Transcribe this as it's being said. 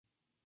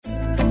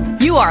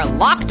You are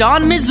Locked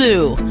On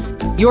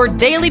Mizzou, your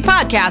daily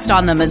podcast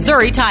on the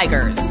Missouri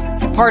Tigers.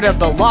 Part of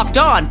the Locked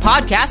On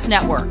Podcast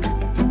Network.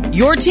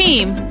 Your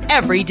team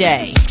every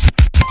day.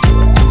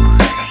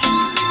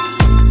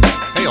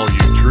 Hey, all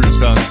you true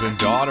sons and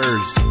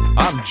daughters.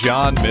 I'm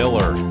John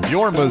Miller,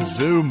 your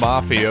Mizzou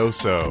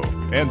mafioso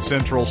and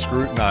central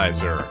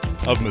scrutinizer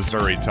of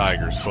Missouri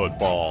Tigers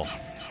football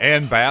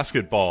and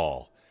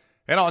basketball.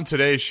 And on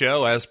today's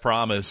show, as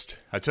promised,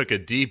 I took a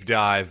deep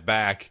dive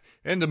back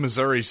into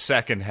Missouri's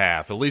second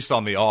half, at least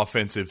on the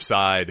offensive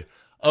side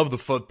of the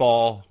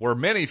football, where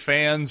many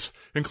fans,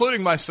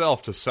 including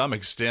myself to some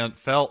extent,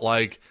 felt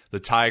like the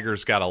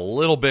Tigers got a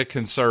little bit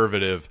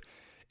conservative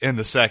in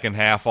the second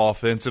half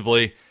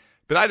offensively.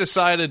 But I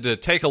decided to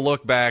take a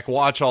look back,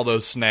 watch all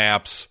those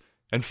snaps,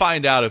 and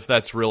find out if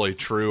that's really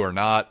true or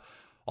not.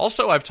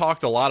 Also, I've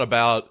talked a lot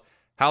about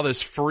how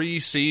this free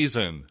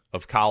season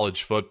of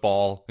college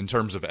football, in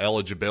terms of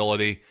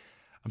eligibility,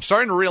 I'm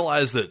starting to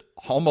realize that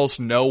almost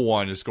no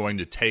one is going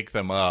to take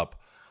them up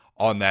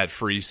on that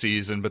free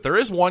season. But there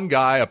is one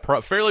guy,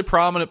 a fairly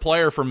prominent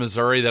player from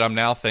Missouri, that I'm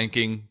now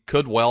thinking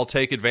could well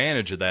take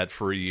advantage of that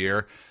free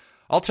year.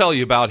 I'll tell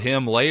you about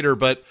him later,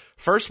 but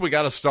first we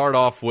got to start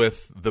off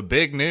with the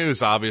big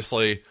news,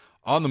 obviously,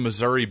 on the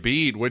Missouri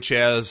beat, which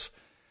is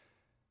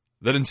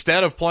that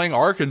instead of playing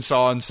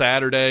Arkansas on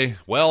Saturday,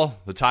 well,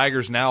 the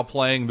Tigers now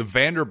playing the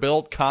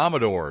Vanderbilt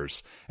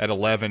Commodores at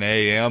 11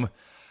 a.m.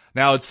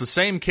 Now, it's the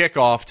same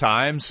kickoff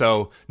time,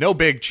 so no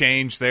big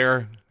change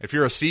there. If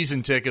you're a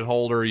season ticket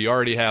holder, you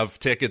already have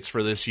tickets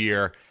for this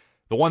year.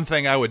 The one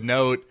thing I would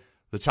note,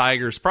 the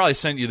Tigers probably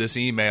sent you this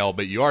email,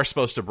 but you are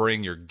supposed to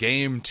bring your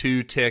Game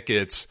 2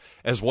 tickets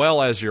as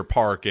well as your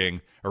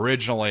parking.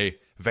 Originally,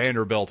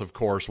 Vanderbilt, of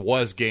course,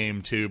 was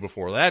Game 2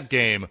 before that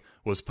game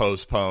was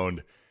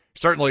postponed.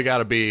 Certainly got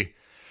to be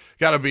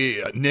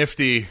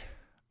nifty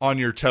on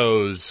your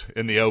toes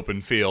in the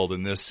open field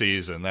in this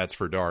season, that's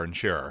for darn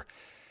sure.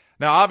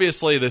 Now,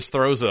 obviously, this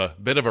throws a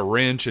bit of a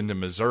wrench into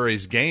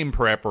Missouri's game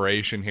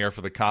preparation here for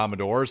the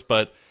Commodores,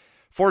 but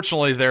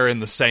fortunately, they're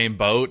in the same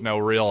boat. No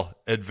real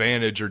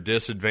advantage or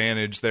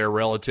disadvantage there,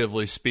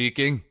 relatively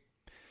speaking.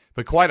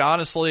 But quite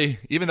honestly,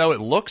 even though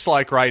it looks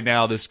like right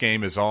now this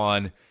game is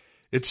on,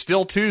 it's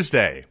still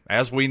Tuesday.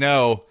 As we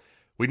know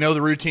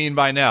the routine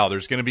by now.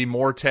 There's going to be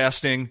more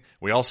testing.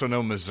 We also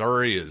know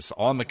Missouri is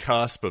on the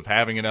cusp of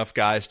having enough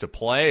guys to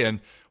play, and,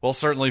 well,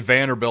 certainly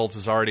Vanderbilt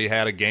has already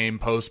had a game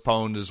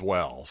postponed as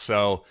well.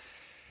 So,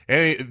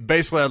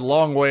 basically a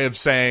long way of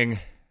saying,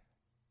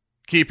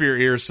 keep your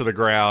ears to the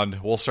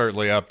ground. We'll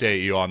certainly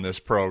update you on this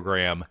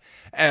program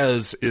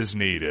as is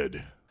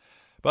needed.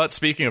 But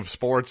speaking of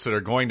sports that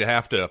are going to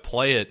have to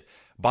play it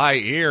by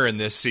ear in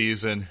this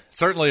season, it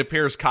certainly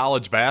appears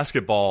college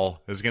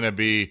basketball is going to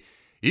be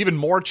even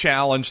more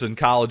challenged than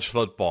college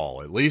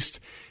football, at least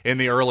in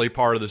the early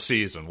part of the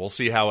season. We'll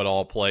see how it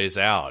all plays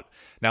out.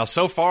 Now,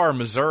 so far,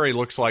 Missouri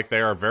looks like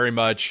they are very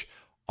much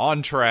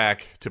on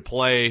track to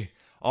play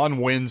on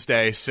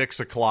Wednesday, 6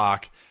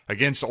 o'clock,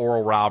 against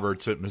Oral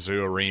Roberts at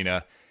Mizzou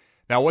Arena.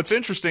 Now, what's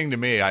interesting to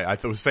me, I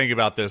was thinking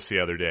about this the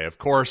other day. Of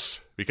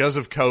course, because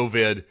of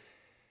COVID,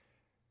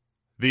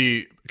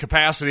 the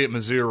capacity at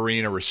Mizzou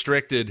Arena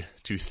restricted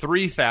to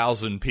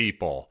 3,000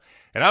 people.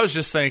 And I was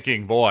just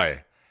thinking,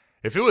 boy,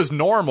 if it was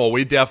normal,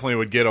 we definitely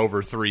would get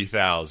over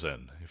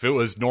 3,000. If it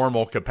was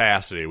normal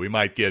capacity, we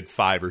might get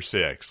 5 or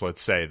 6,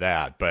 let's say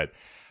that. But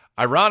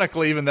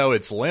ironically, even though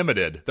it's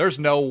limited, there's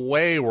no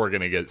way we're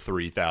going to get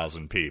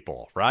 3,000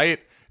 people, right?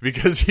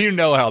 Because you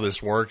know how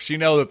this works. You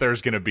know that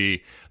there's going to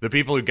be the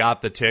people who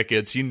got the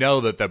tickets. You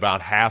know that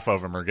about half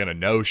of them are going to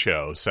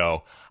no-show.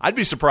 So I'd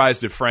be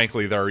surprised if,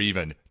 frankly, there are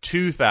even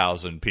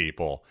 2,000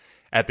 people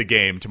at the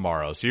game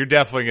tomorrow. So you're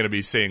definitely going to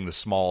be seeing the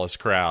smallest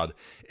crowd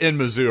in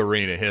Mizzou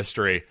Arena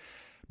history,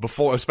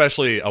 before,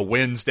 especially a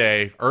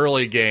Wednesday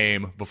early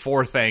game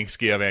before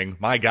Thanksgiving.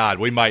 My God,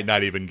 we might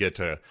not even get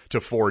to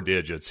 4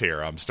 digits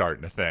here, I'm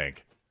starting to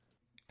think.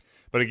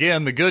 But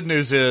again, the good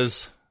news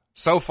is,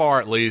 so far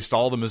at least,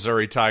 all the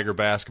Missouri Tiger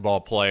basketball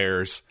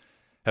players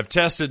have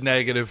tested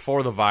negative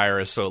for the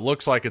virus, so it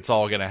looks like it's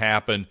all going to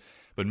happen.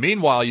 But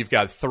meanwhile, you've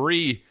got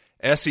 3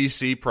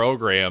 SEC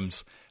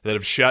programs that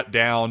have shut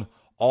down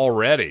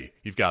already.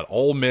 You've got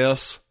Ole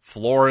Miss,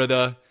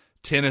 Florida,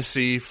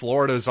 Tennessee.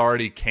 Florida's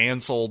already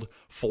canceled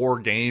 4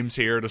 games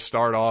here to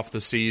start off the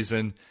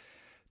season.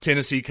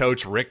 Tennessee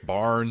coach Rick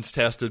Barnes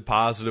tested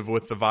positive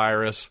with the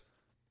virus.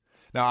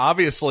 Now,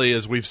 obviously,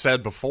 as we've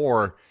said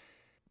before,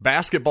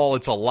 basketball,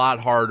 it's a lot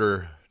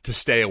harder to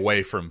stay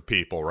away from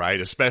people, right?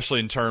 Especially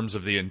in terms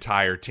of the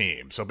entire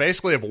team. So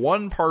basically, if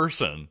one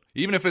person,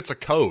 even if it's a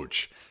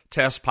coach,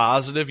 tests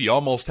positive, you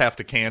almost have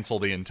to cancel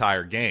the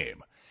entire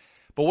game.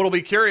 But what'll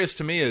be curious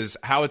to me is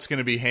how it's going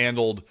to be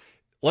handled.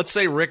 Let's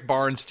say Rick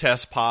Barnes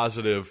tests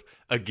positive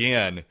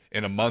again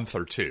in a month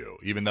or 2,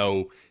 even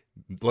though,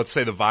 let's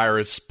say the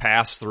virus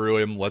passed through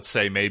him. Let's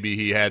say maybe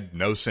he had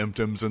no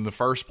symptoms in the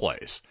first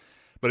place.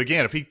 But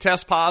again, if he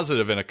tests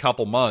positive in a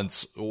couple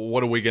months,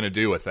 what are we going to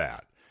do with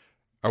that?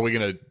 Are we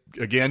going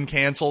to, again,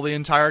 cancel the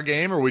entire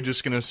game? Or are we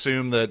just going to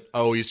assume that,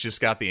 oh, he's just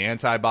got the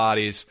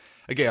antibodies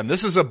again,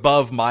 this is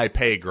above my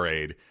pay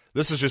grade.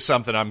 This is just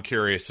something I'm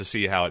curious to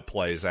see how it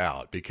plays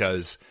out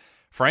because,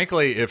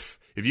 frankly, if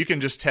you can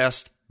just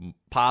test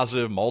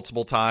positive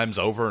multiple times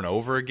over and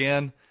over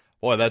again,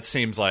 boy, that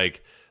seems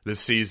like this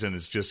season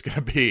is just going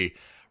to be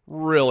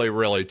really,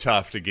 really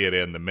tough to get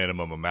in the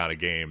minimum amount of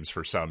games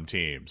for some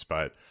teams.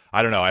 But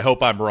I don't know. I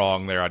hope I'm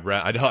wrong there.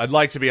 I'd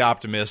like to be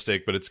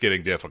optimistic, but it's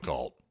getting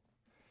difficult.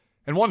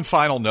 And one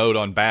final note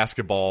on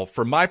basketball.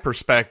 From my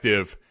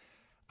perspective,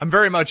 I'm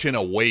very much in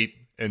a wait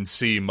and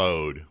see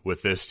mode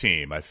with this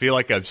team. I feel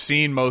like I've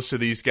seen most of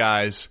these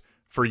guys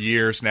for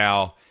years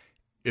now.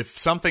 If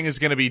something is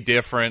going to be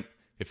different,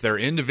 if they're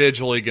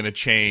individually going to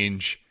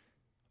change,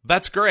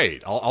 that's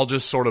great. I'll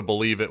just sort of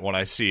believe it when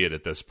I see it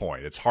at this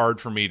point. It's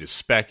hard for me to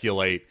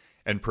speculate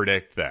and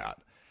predict that.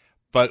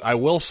 But I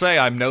will say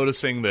I'm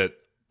noticing that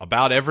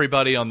about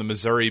everybody on the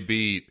Missouri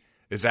beat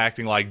is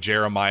acting like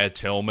Jeremiah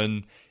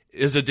Tillman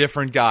is a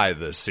different guy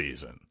this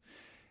season.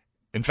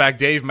 In fact,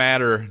 Dave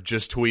Matter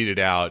just tweeted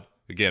out,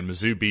 again,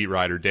 Mizzou beat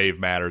writer Dave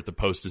Matter at the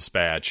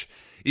Post-Dispatch,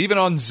 even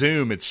on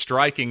Zoom, it's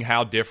striking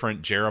how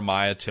different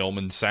Jeremiah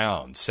Tillman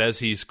sounds. Says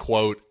he's,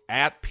 quote,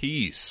 at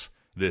peace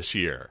this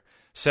year.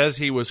 Says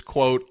he was,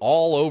 quote,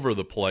 all over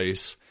the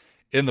place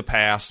in the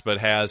past, but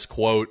has,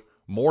 quote,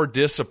 more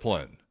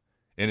discipline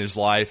in his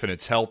life, and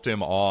it's helped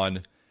him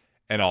on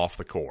and off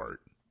the court.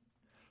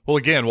 Well,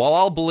 again, while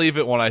I'll believe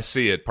it when I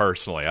see it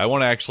personally, I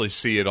want to actually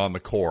see it on the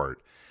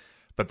court.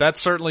 But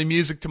that's certainly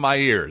music to my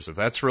ears. If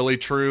that's really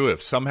true,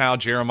 if somehow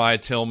Jeremiah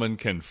Tillman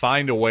can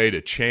find a way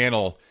to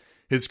channel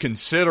his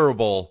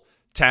considerable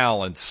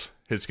talents,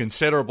 his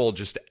considerable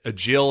just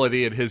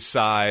agility at his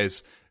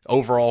size,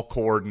 overall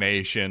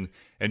coordination,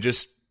 and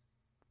just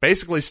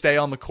basically stay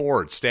on the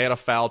court, stay out of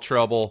foul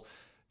trouble,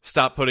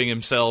 stop putting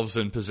himself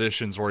in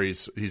positions where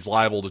he's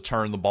liable to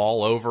turn the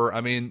ball over.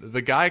 I mean,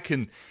 the guy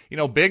can,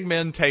 big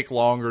men take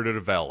longer to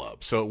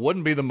develop. So it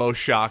wouldn't be the most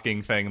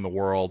shocking thing in the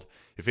world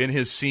if in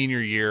his senior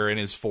year, in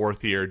his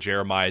fourth year,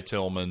 Jeremiah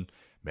Tillman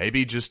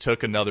maybe just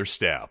took another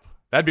step.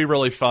 That'd be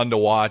really fun to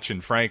watch,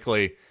 and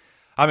frankly,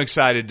 I'm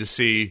excited to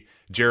see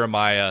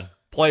Jeremiah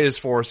play his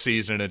fourth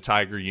season in a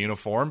Tiger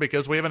uniform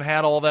because we haven't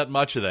had all that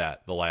much of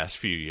that the last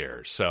few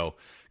years. So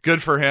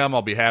good for him.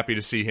 I'll be happy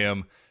to see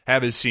him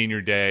have his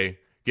senior day,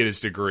 get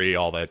his degree,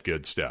 all that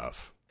good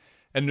stuff.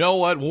 And you know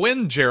what?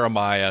 When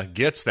Jeremiah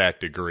gets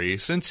that degree,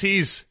 since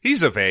he's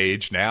of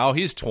age now,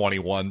 he's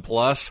 21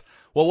 plus,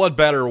 well, what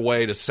better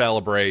way to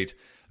celebrate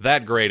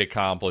that great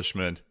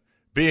accomplishment,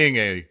 being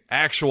an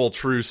actual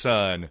true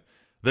son,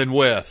 than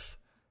with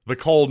the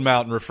cold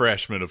mountain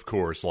refreshment of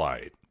Coors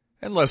Light.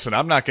 And listen,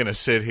 I'm not going to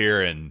sit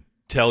here and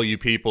tell you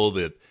people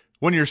that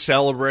when you're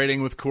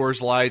celebrating with Coors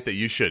Light that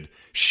you should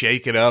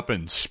shake it up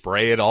and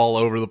spray it all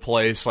over the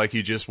place like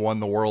you just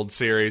won the World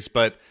Series.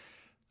 But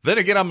then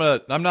again,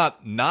 I'm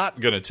not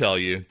going to tell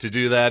you to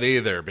do that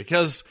either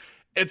because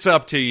it's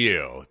up to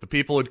you. The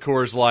people at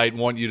Coors Light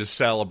want you to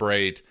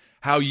celebrate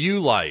how you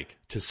like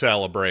to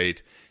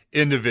celebrate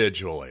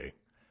individually.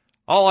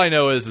 All I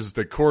know is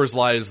that Coors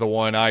Light is the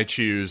one I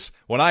choose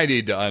when I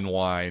need to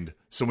unwind.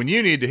 So when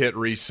you need to hit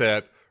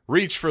reset,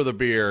 reach for the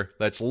beer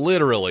that's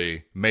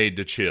literally made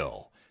to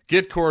chill.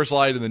 Get Coors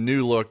Light in the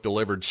new look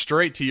delivered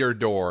straight to your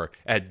door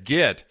at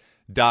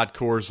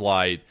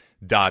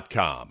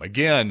get.CoorsLight.com.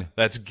 Again,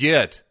 that's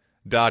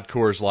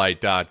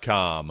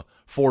get.CoorsLight.com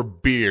for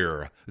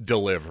beer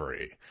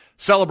delivery.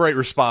 Celebrate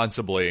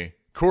responsibly.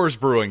 Coors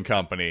Brewing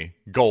Company,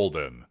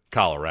 Golden,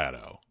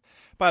 Colorado.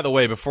 By the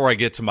way, before I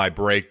get to my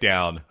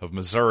breakdown of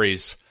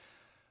Missouri's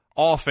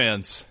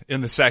offense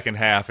in the second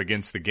half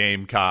against the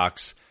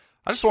Gamecocks,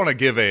 I just want to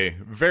give a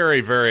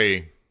very,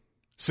 very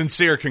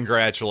sincere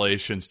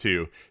congratulations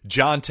to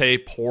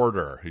Jontay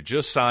Porter, who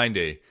just signed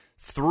a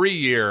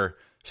 3-year,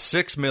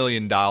 $6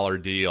 million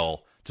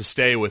deal to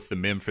stay with the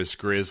Memphis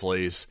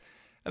Grizzlies.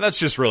 And that's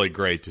just really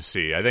great to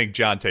see. I think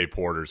Jontay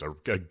Porter's a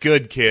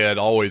good kid,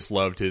 always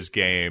loved his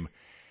game.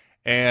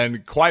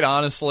 And quite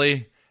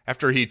honestly,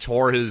 after he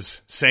tore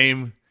his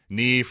same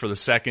knee for the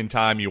second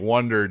time, you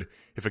wondered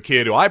if a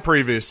kid who I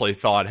previously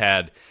thought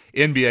had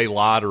NBA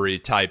lottery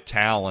type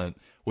talent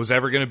was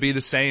ever going to be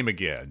the same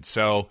again.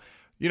 So,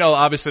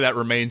 obviously that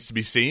remains to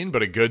be seen,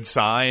 but a good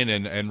sign.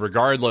 And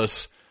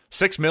regardless,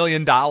 $6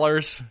 million,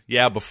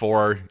 yeah,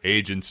 before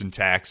agents and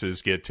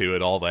taxes get to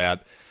it, all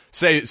that.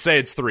 Say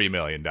it's $3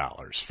 million.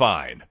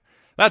 Fine.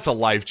 That's a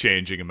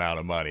life-changing amount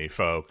of money,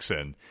 folks,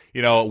 and,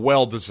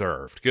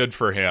 well-deserved. Good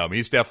for him.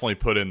 He's definitely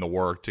put in the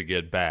work to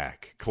get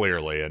back,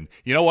 clearly. And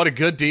you know what? A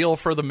good deal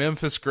for the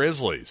Memphis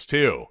Grizzlies,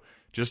 too.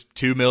 Just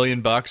 $2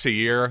 million a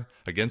year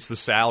against the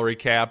salary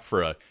cap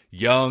for a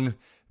young,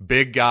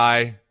 big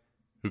guy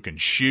who can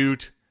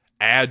shoot,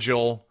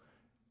 agile.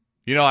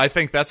 I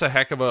think that's a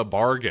heck of a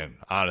bargain,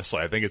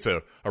 honestly. I think it's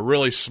a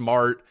really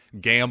smart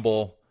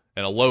gamble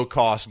and a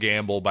low-cost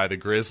gamble by the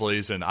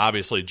Grizzlies, and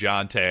obviously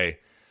Jontay,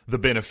 the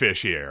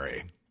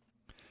beneficiary.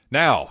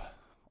 Now,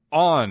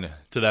 on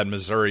to that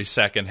Missouri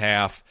second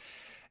half.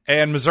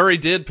 And Missouri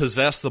did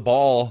possess the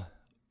ball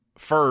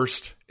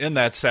first in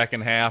that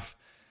second half.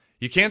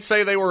 You can't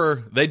say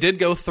they did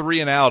go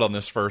 3 and out on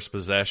this first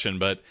possession,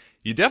 but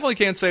you definitely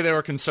can't say they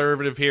were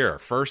conservative here.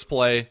 First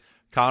play,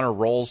 Connor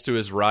rolls to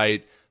his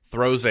right,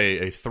 throws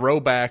a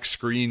throwback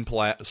screen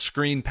pass,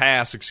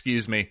 to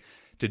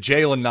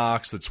Jalen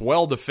Knox that's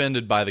well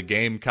defended by the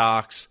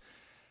Gamecocks.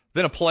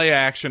 Then a play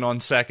action on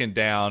second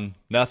down,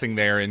 nothing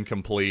there,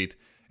 incomplete.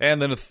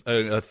 And then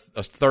a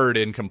second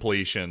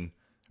incompletion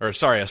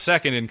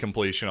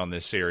on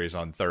this series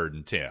on 3rd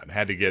and 10.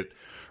 Had to get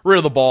rid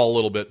of the ball a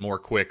little bit more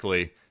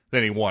quickly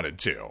than he wanted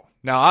to.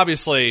 Now,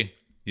 obviously,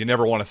 you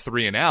never want a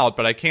 3 and out,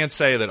 but I can't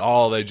say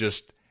that, they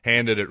just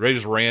ran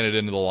it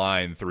into the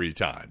line 3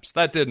 times.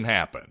 That didn't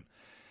happen.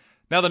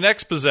 Now, the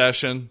next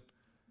possession,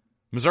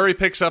 Missouri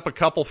picks up a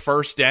couple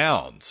first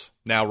downs.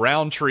 Now,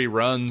 Roundtree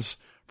runs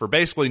for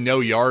basically no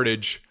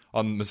yardage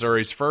on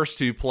Missouri's first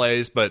 2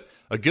 plays, but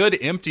a good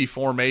empty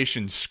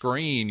formation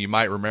screen, you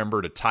might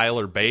remember, to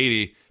Tyler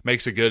Beatty,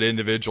 makes a good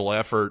individual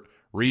effort,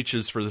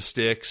 reaches for the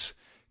sticks,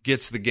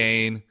 gets the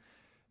gain.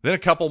 Then a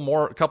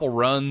couple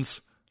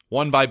runs,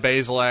 one by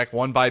Bazelak,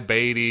 one by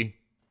Beatty.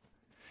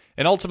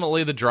 And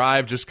ultimately the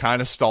drive just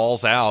kind of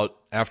stalls out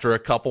after a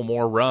couple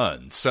more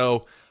runs.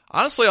 So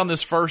honestly, on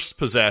this first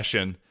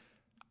possession,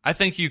 I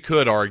think you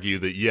could argue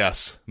that,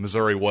 yes,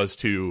 Missouri was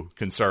too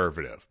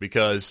conservative,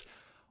 because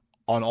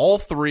on all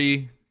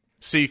 3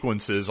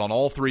 sequences, on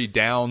all 3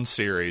 down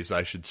series,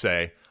 I should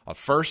say, on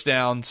first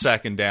down,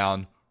 second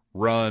down,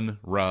 run.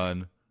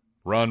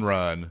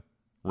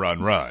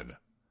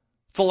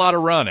 It's a lot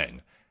of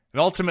running. And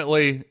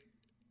ultimately,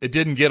 it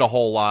didn't get a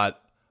whole lot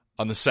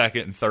on the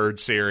second and third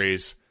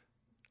series.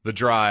 The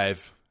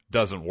drive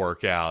doesn't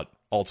work out.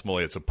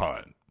 Ultimately, it's a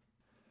punt.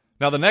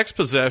 Now, the next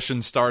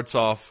possession starts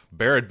off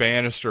Barrett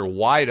Bannister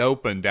wide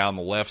open down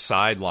the left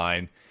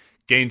sideline,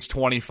 gains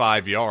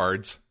 25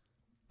 yards.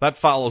 That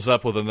follows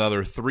up with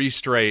another 3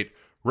 straight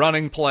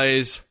running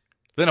plays,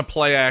 then a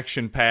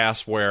play-action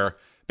pass where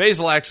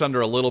Bazelak's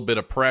under a little bit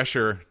of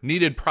pressure,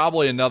 needed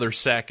probably another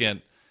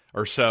second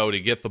or so to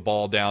get the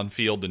ball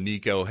downfield to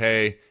Nico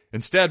Hay.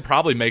 Instead,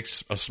 probably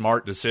makes a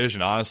smart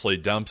decision, honestly,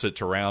 dumps it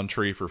to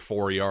Roundtree for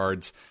 4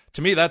 yards.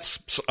 To me,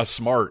 that's a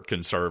smart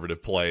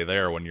conservative play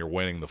there when you're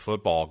winning the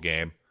football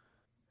game.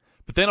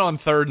 But then on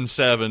 3rd and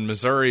 7,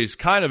 Missouri's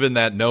kind of in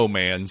that no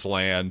man's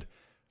land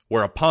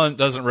where a punt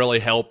doesn't really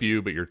help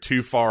you, but you're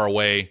too far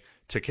away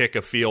to kick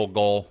a field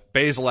goal.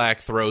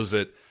 Bazelak throws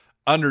it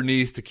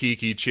underneath to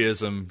Kiki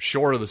Chisholm,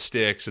 short of the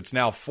sticks. It's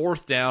now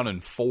 4th down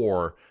and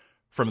 4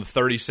 from the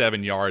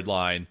 37-yard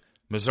line.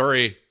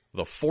 Missouri,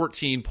 the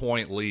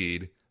 14-point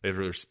lead.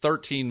 There's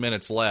 13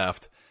 minutes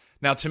left.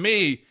 Now, to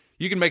me,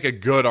 you can make a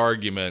good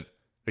argument.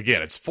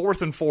 Again, it's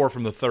 4th and 4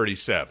 from the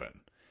 37.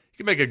 You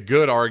can make a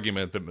good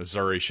argument that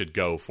Missouri should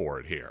go for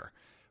it here.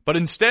 But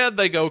instead,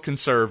 they go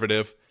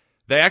conservative.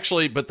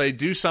 But they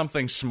do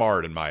something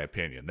smart, in my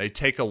opinion. They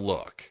take a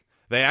look.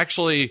 They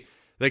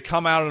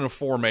come out in a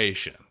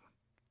formation.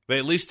 They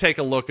at least take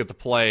a look at the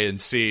play and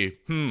see,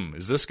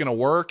 is this going to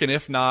work? And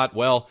if not,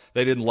 well,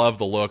 they didn't love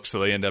the look, so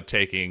they end up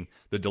taking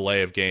the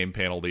delay of game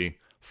penalty,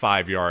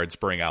 5 yards,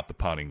 bring out the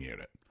punting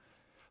unit.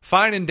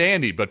 Fine and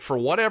dandy, but for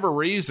whatever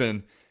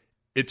reason,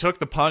 it took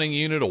the punting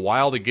unit a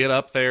while to get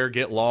up there,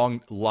 get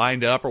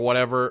lined up or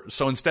whatever.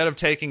 So instead of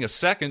taking a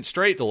second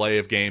straight delay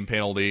of game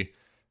penalty,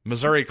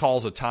 Missouri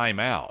calls a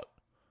timeout.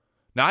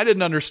 Now, I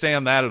didn't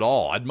understand that at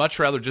all. I'd much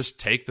rather just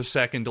take the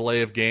second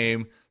delay of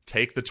game,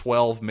 take the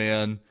 12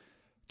 men.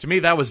 To me,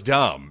 that was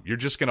dumb. You're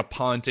just going to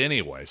punt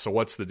anyway, so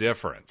what's the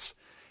difference?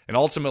 And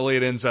ultimately,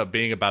 it ends up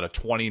being about a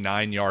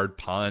 29-yard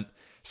punt.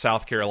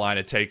 South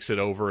Carolina takes it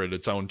over at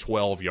its own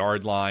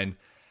 12-yard line.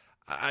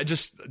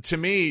 To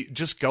me,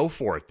 just go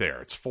for it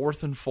there. It's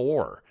 4th and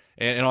 4.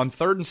 And on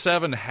 3rd and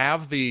 7,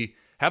 have the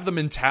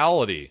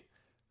mentality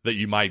that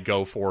you might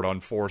go for it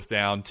on 4th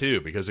down too,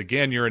 because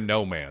again, you're in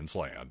no man's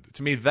land.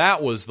 To me,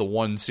 that was the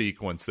one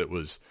sequence that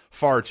was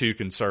far too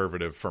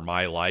conservative for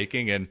my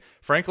liking. And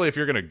frankly, if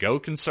you're going to go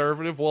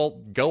conservative,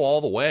 well, go all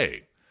the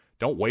way.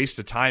 Don't waste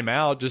a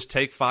timeout. Just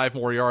take 5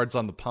 more yards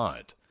on the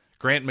punt.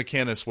 Grant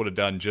McInnes would have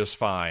done just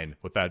fine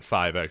with that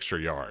 5 extra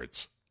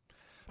yards.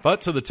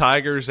 But to the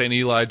Tigers and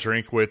Eli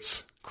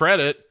Drinkwitz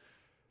credit,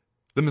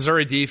 the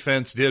Missouri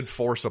defense did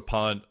force a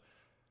punt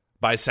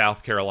by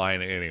South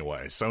Carolina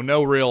anyway. So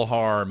no real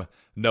harm,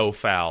 no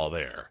foul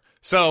there.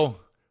 So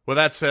with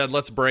that said,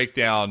 let's break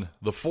down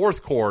the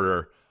 4th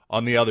quarter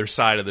on the other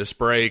side of this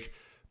break.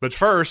 But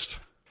first,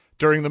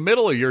 during the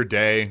middle of your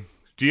day,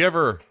 do you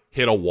ever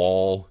hit a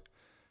wall?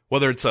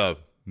 Whether it's a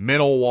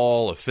mental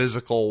wall, a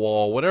physical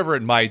wall, whatever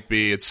it might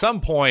be, at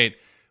some point,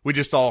 we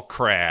just all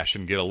crash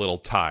and get a little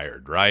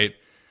tired, right?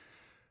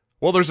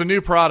 Well, there's a new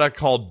product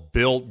called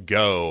Built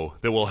Go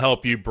that will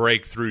help you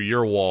break through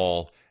your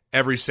wall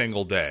every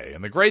single day.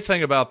 And the great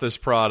thing about this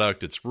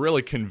product, it's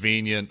really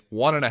convenient,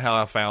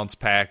 1.5-ounce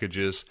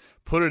packages.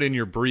 Put it in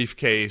your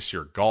briefcase,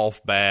 your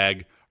golf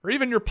bag, or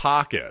even your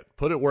pocket.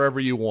 Put it wherever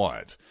you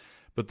want.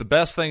 But the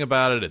best thing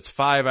about it, it's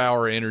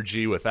 5-hour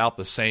energy without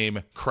the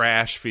same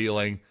crash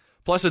feeling.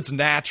 Plus, it's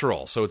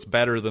natural, so it's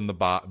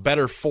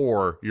better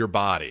for your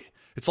body.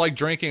 It's like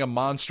drinking a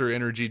Monster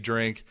energy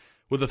drink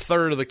with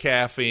 1/3 of the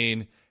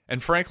caffeine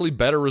and, frankly,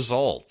 better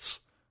results.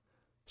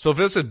 So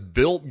visit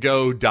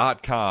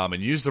BuiltGo.com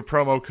and use the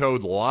promo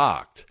code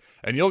LOCKED,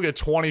 and you'll get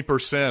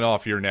 20%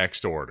 off your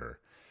next order.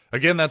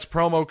 Again, that's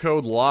promo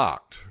code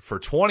LOCKED for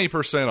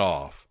 20%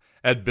 off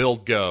at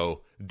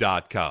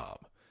BuiltGo.com.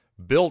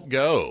 Built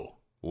Go.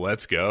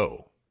 Let's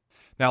go.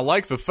 Now,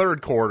 like the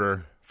third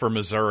quarter for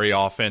Missouri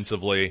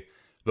offensively,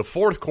 the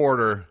fourth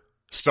quarter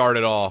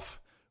started off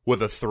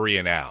with a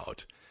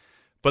 3-and-out.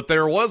 But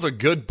there was a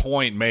good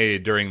point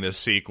made during this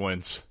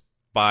sequence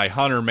by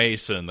Hunter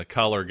Mason, the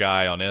color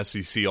guy on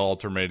SEC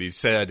Ultimate. He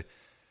said,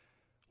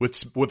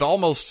 with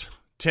almost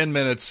 10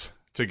 minutes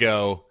to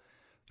go,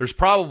 there's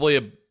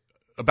probably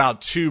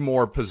about 2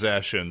 more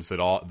possessions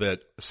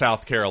that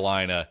South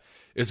Carolina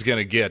is going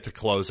to get to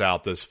close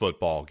out this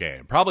football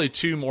game. Probably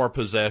 2 more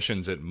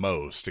possessions at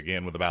most,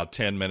 again, with about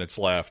 10 minutes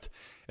left,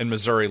 and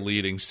Missouri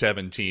leading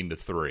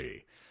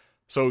 17-3.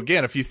 So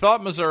again, if you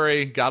thought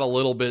Missouri got a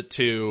little bit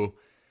too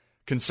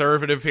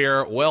conservative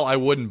here, well, I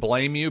wouldn't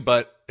blame you,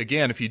 but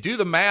again, if you do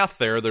the math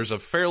there's a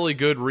fairly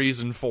good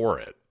reason for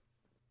it.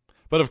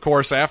 But of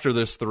course, after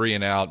this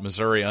 3-and-out,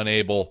 Missouri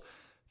unable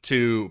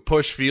to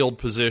push field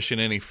position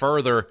any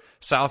further.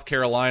 South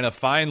Carolina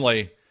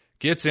finally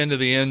gets into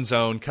the end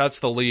zone, cuts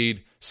the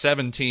lead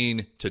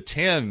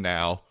 17-10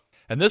 now.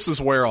 And this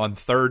is where on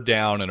 3rd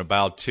down and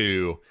about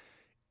 2,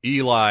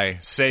 Eli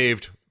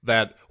saved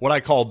that, what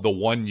I called the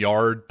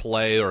 1-yard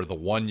play or the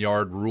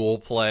 1-yard rule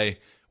play,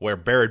 where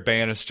Barrett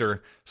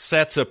Bannister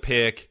sets a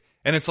pick,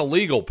 and it's a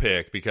legal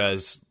pick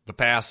because the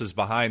pass is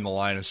behind the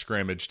line of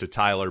scrimmage to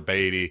Tyler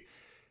Beatty.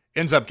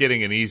 Ends up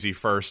getting an easy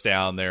first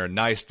down there.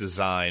 Nice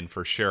design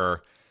for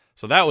sure.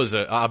 So that was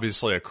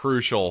obviously a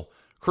crucial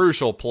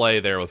play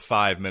there with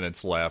 5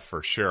 minutes left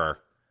for sure.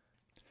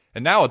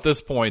 And now at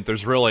this point,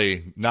 there's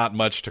really not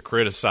much to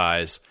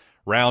criticize.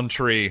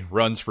 Roundtree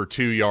runs for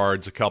 2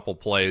 yards a couple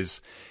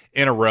plays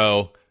in a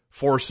row,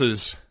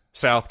 forces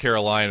South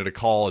Carolina to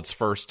call its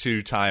first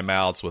 2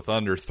 timeouts with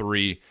under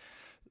 3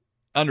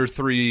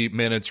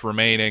 minutes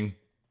remaining.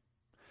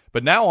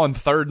 But now on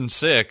 3rd and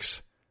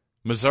 6,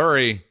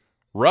 Missouri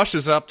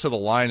rushes up to the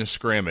line of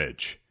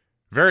scrimmage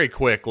very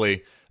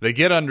quickly. They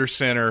get under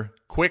center,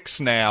 quick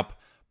snap,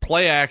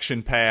 play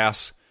action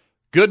pass,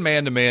 good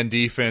man-to-man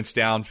defense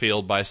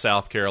downfield by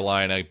South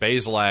Carolina.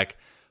 Bazelak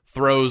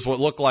throws what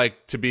looked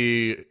like to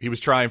be, he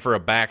was trying for a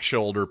back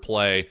shoulder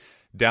play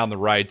down the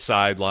right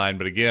sideline,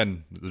 but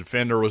again, the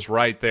defender was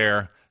right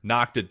there,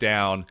 knocked it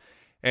down.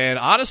 And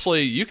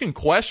honestly, you can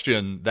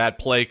question that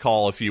play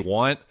call if you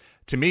want.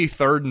 To me,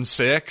 3rd and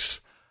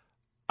 6,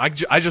 I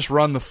just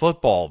run the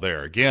football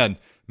there. Again,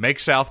 make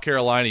South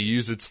Carolina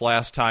use its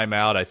last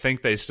timeout. I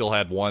think they still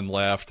had 1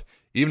 left.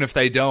 Even if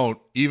they don't,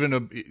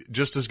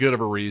 just as good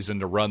of a reason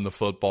to run the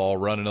football,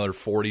 run another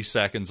 40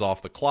 seconds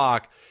off the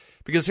clock.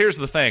 Because here's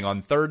the thing,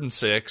 on 3rd and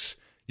 6,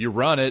 you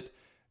run it,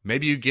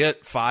 maybe you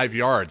get 5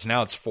 yards.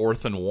 Now it's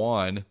 4th and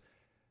 1.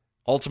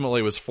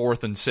 Ultimately, it was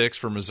 4th and 6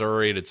 for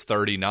Missouri at its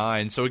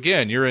 39. So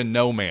again, you're in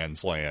no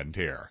man's land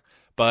here.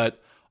 But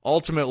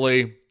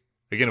ultimately,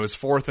 again, it was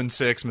 4th and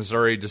 6.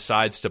 Missouri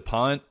decides to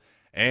punt.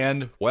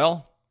 And,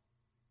 well,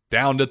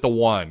 downed at the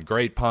 1.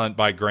 Great punt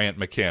by Grant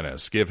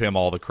McInnes. Give him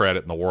all the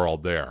credit in the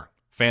world there.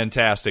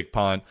 Fantastic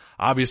punt.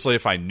 Obviously,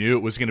 if I knew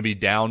it was going to be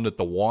downed at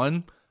the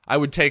 1, I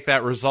would take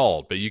that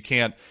result. But you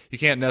can't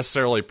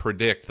necessarily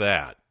predict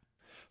that.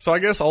 So I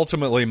guess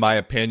ultimately my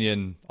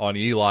opinion on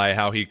Eli,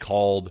 how he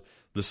called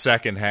the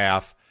second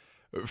half,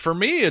 for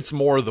me, it's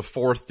more the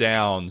 4th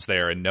downs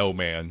there in no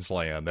man's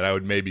land that I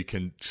would maybe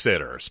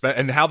consider,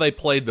 and how they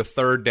played the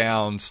 3rd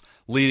downs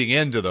leading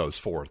into those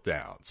 4th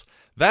downs.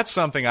 That's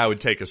something I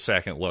would take a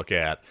second look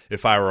at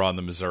if I were on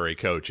the Missouri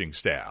coaching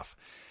staff.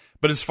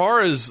 But as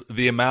far as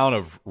the amount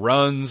of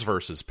runs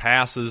versus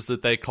passes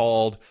that they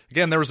called,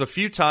 again, there was a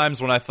few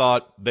times when I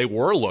thought they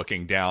were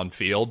looking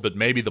downfield, but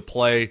maybe the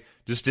play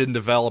just didn't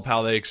develop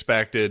how they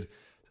expected.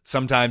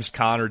 Sometimes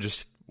Connor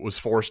just was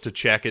forced to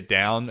check it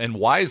down, and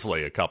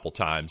wisely a couple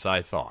times,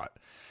 I thought.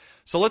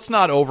 So let's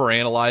not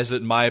overanalyze it,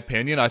 in my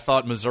opinion. I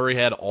thought Missouri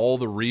had all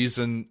the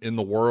reason in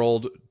the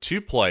world to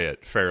play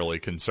it fairly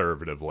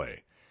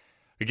conservatively.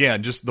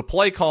 Again, just the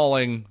play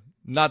calling,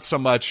 not so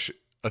much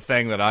a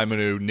thing that I'm going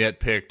to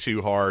nitpick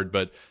too hard,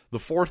 but the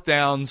 4th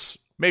downs,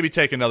 maybe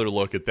take another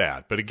look at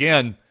that. But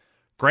again,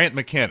 Grant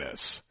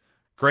McInnes,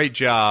 great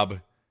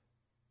job.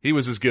 He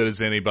was as good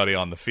as anybody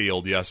on the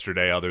field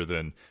yesterday, other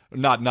than,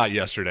 not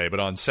yesterday, but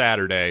on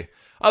Saturday,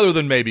 other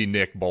than maybe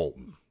Nick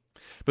Bolton.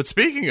 But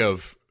speaking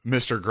of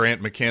Mr.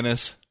 Grant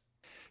McInnes,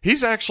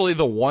 he's actually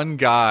the one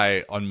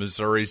guy on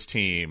Missouri's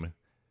team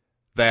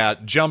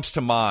that jumps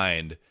to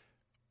mind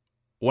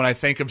when I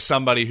think of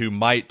somebody who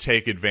might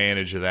take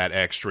advantage of that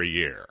extra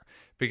year.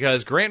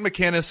 Because Grant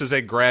McInnes is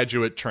a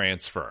graduate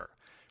transfer.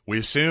 We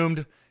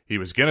assumed he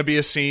was going to be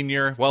a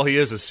senior. Well, he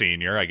is a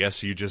senior. I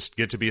guess you just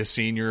get to be a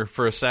senior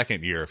for a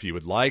second year if you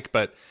would like.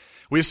 But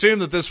we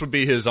assumed that this would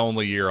be his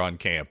only year on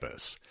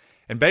campus.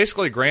 And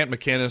basically, Grant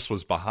McInnes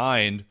was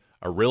behind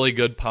a really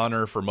good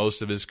punter for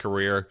most of his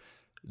career.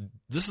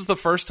 This is the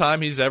first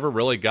time he's ever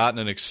really gotten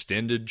an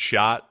extended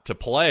shot to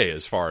play,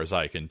 as far as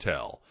I can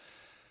tell.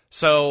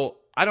 So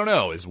I don't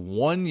know, is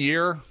 1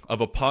 year of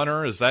a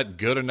punter, is that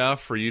good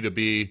enough for you to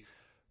be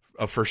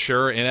a for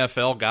sure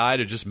NFL guy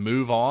to just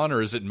move on?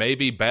 Or is it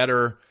maybe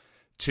better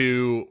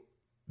to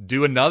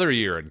do another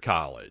year in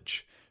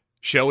college,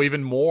 show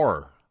even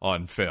more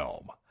on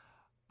film?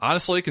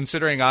 Honestly,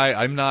 considering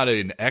I'm not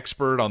an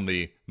expert on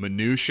the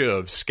minutia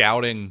of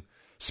scouting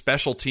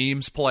special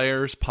teams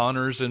players,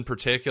 punters in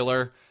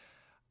particular,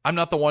 I'm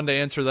not the one to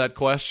answer that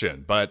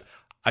question. But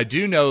I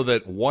do know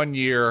that 1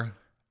 year,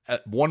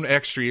 one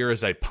extra year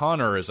as a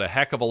punter is a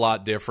heck of a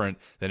lot different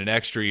than an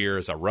extra year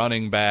as a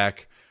running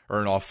back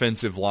or an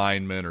offensive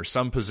lineman or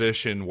some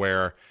position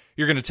where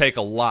you're going to take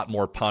a lot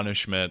more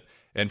punishment,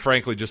 and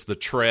frankly, just the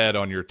tread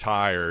on your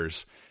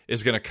tires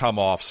is going to come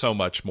off so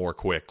much more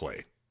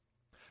quickly.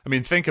 I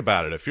mean, think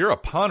about it. If you're a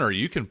punter,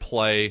 you can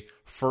play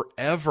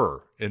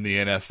forever in the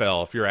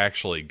NFL if you're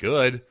actually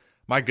good.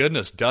 My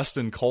goodness,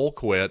 Dustin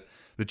Colquitt,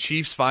 the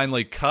Chiefs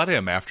finally cut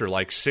him after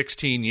like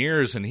 16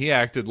 years, and he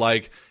acted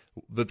like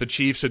that the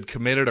Chiefs had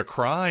committed a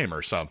crime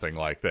or something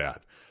like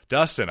that.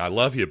 Dustin, I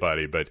love you,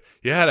 buddy, but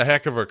you had a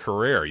heck of a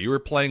career. You were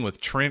playing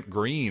with Trent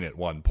Green at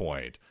one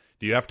point.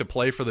 Do you have to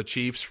play for the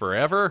Chiefs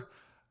forever?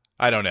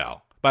 I don't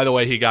know. By the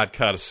way, he got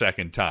cut a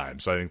second time,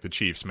 so I think the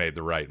Chiefs made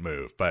the right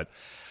move. But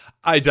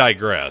I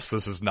digress.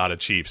 This is not a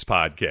Chiefs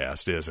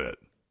podcast, is it?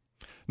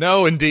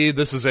 No, indeed,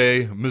 this is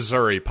a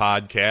Missouri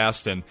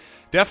podcast, and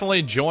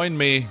definitely join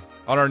me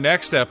on our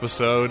next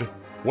episode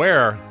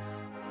where,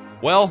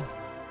 well,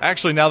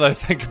 actually, now that I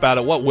think about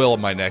it, what will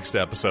my next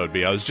episode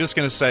be? I was just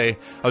going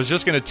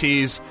to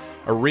tease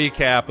a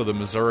recap of the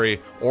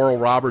Missouri Oral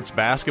Roberts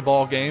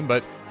basketball game,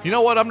 but you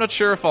know what? I'm not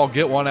sure if I'll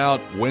get one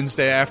out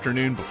Wednesday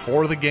afternoon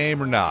before the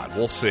game or not.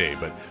 We'll see.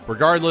 But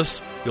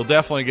regardless, you'll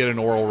definitely get an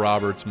Oral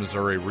Roberts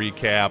Missouri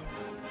recap.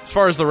 As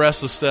far as the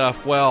rest of the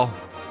stuff, well,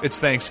 it's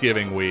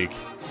Thanksgiving week.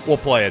 We'll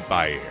play it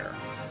by ear.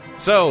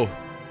 So,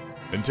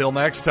 until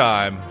next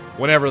time,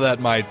 whenever that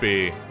might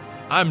be,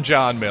 I'm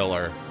John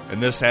Miller,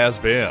 and this has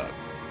been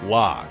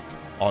Locked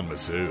on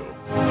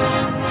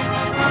Mizzou.